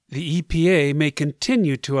The EPA may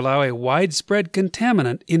continue to allow a widespread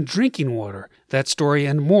contaminant in drinking water. That story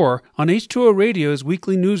and more on H2O Radio's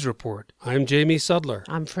weekly news report. I'm Jamie Sudler.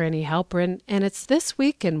 I'm Franny Halperin, and it's This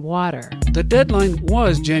Week in Water. The deadline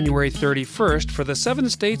was January 31st for the 7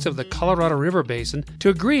 states of the Colorado River Basin to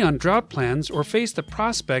agree on drought plans or face the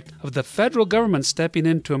prospect of the federal government stepping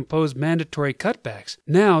in to impose mandatory cutbacks.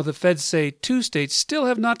 Now, the feds say 2 states still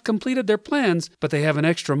have not completed their plans, but they have an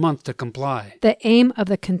extra month to comply. The aim of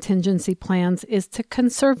the contingency plans is to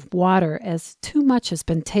conserve water as too much has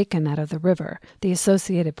been taken out of the river. The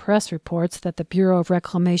Associated Press reports that the Bureau of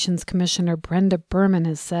Reclamation's Commissioner Brenda Berman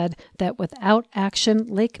has said that without action,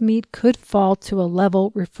 Lake Mead could fall to a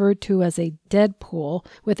level referred to as a dead pool,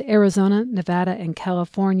 with Arizona, Nevada, and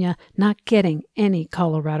California not getting any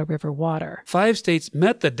Colorado River water. 5 states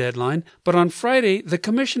met the deadline, but on Friday, the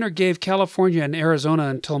commissioner gave California and Arizona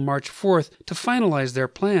until March 4th to finalize their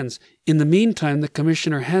plans. In the meantime, the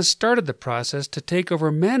commissioner has started the process to take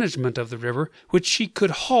over management of the river, which she could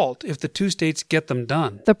halt if the 2 states get them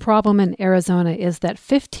done. The problem in Arizona is that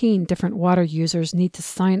 15 different water users need to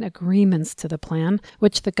sign agreements to the plan,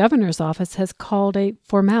 which the governor's office has called a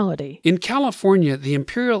formality. In California, the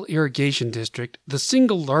Imperial Irrigation District, the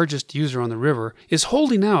single largest user on the river, is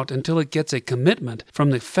holding out until it gets a commitment from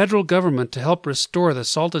the federal government to help restore the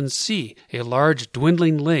Salton Sea, a large,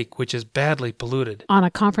 dwindling lake which is badly polluted. On a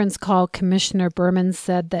conference call, Commissioner Berman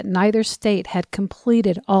said that neither state had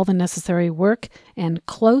completed all the necessary work, and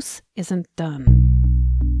close isn't done.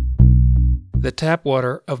 The tap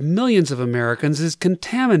water of millions of Americans is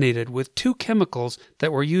contaminated with 2 chemicals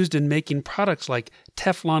that were used in making products like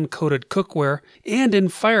Teflon-coated cookware and in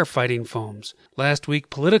firefighting foams. Last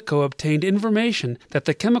week, Politico obtained information that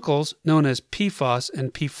the chemicals, known as PFOS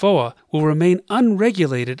and PFOA, will remain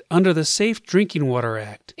unregulated under the Safe Drinking Water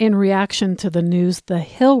Act. In reaction to the news, The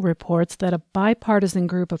Hill reports that a bipartisan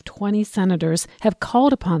group of 20 senators have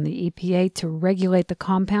called upon the EPA to regulate the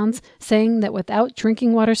compounds, saying that without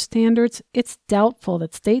drinking water standards, it's doubtful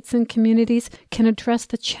that states and communities can address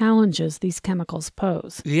the challenges these chemicals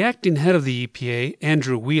pose. The acting head of the EPA,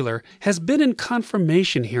 Andrew Wheeler, has been in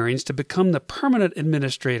confirmation hearings to become the permanent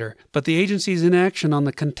administrator, but the agency's inaction on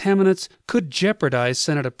the contaminants could jeopardize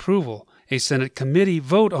Senate approval. A Senate committee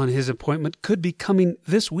vote on his appointment could be coming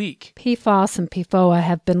this week. PFOS and PFOA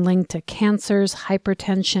have been linked to cancers,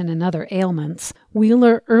 hypertension, and other ailments.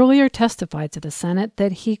 Wheeler earlier testified to the Senate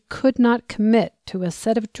that he could not commit to a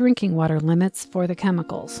set of drinking water limits for the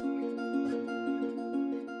chemicals.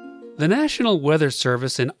 The National Weather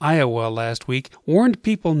Service in Iowa last week warned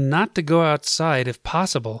people not to go outside if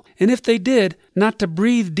possible, and if they did, not to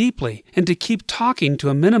breathe deeply and to keep talking to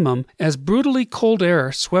a minimum as brutally cold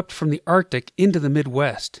air swept from the Arctic into the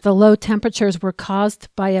Midwest. The low temperatures were caused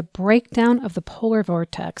by a breakdown of the polar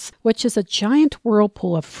vortex, which is a giant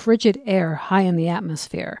whirlpool of frigid air high in the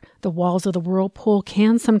atmosphere. The walls of the whirlpool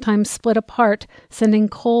can sometimes split apart, sending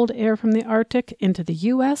cold air from the Arctic into the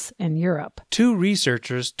U.S. and Europe. 2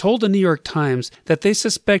 researchers told the New York Times that they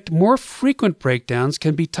suspect more frequent breakdowns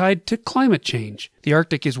can be tied to climate change. The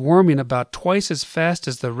Arctic is warming about twice as fast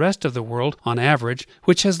as the rest of the world on average,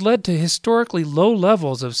 which has led to historically low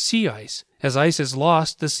levels of sea ice. As ice is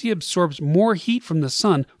lost, the sea absorbs more heat from the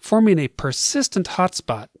sun, forming a persistent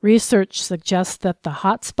hotspot. Research suggests that the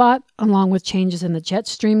hotspot, along with changes in the jet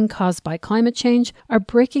stream caused by climate change, are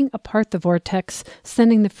breaking apart the vortex,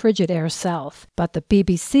 sending the frigid air south. But the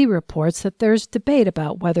BBC reports that there's debate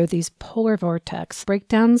about whether these polar vortex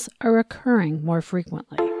breakdowns are occurring more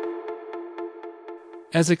frequently.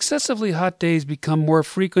 As excessively hot days become more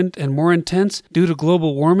frequent and more intense due to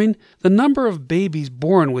global warming, the number of babies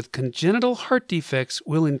born with congenital heart defects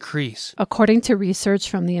will increase. According to research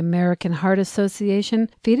from the American Heart Association,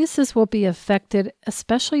 fetuses will be affected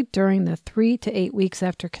especially during the 3 to 8 weeks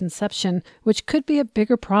after conception, which could be a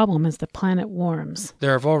bigger problem as the planet warms.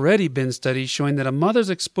 There have already been studies showing that a mother's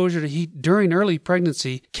exposure to heat during early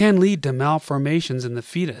pregnancy can lead to malformations in the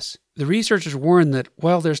fetus. The researchers warn that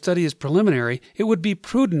while their study is preliminary, it would be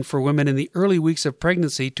prudent for women in the early weeks of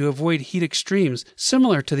pregnancy to avoid heat extremes,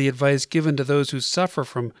 similar to the advice given to those who suffer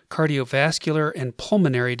from cardiovascular and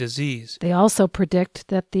pulmonary disease. They also predict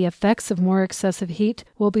that the effects of more excessive heat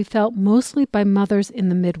will be felt mostly by mothers in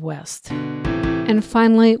the Midwest. And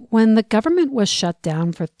finally, when the government was shut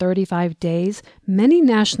down for 35 days, many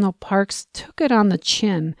national parks took it on the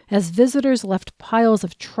chin as visitors left piles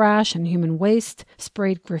of trash and human waste,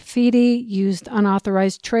 sprayed graffiti, used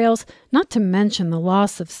unauthorized trails, not to mention the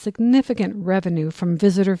loss of significant revenue from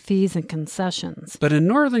visitor fees and concessions. But in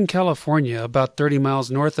Northern California, about 30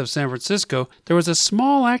 miles north of San Francisco, there was a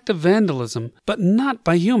small act of vandalism, but not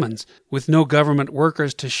by humans. With no government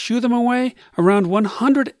workers to shoo them away, around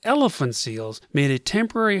 100 elephant seals made a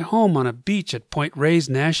temporary home on a beach at Point Reyes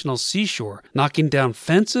National Seashore, knocking down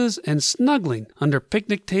fences and snuggling under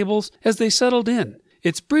picnic tables as they settled in.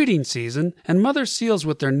 It's breeding season, and mother seals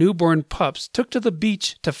with their newborn pups took to the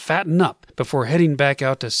beach to fatten up before heading back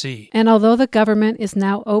out to sea. And although the government is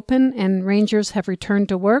now open and rangers have returned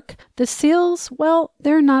to work, the seals, well,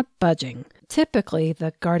 they're not budging. Typically,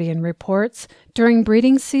 the Guardian reports, during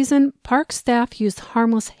breeding season, park staff use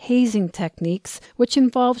harmless hazing techniques, which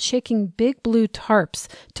involve shaking big blue tarps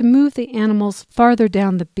to move the animals farther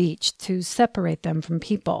down the beach to separate them from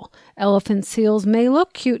people. Elephant seals may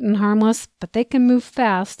look cute and harmless, but they can move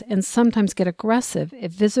fast and sometimes get aggressive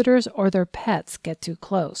if visitors or their pets get too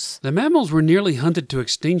close. The mammals were nearly hunted to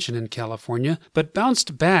extinction in California, but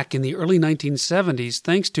bounced back in the early 1970s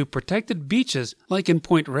thanks to protected beaches like in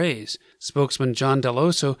Point Reyes. Spokesman John Del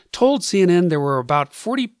Oso told CNN there were about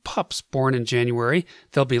 40 pups born in January.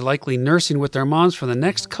 They'll be likely nursing with their moms for the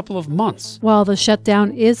next couple of months. While the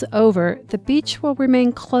shutdown is over, the beach will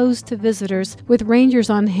remain closed to visitors, with rangers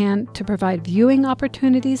on hand to provide viewing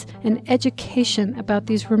opportunities and education about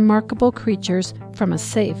these remarkable creatures from a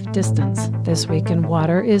safe distance. This Week in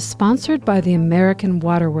Water is sponsored by the American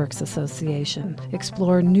Waterworks Association.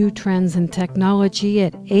 Explore new trends in technology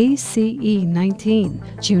at ACE 19,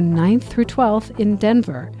 June 9th through 12th in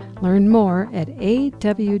Denver. Learn more at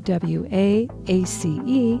awwace.org.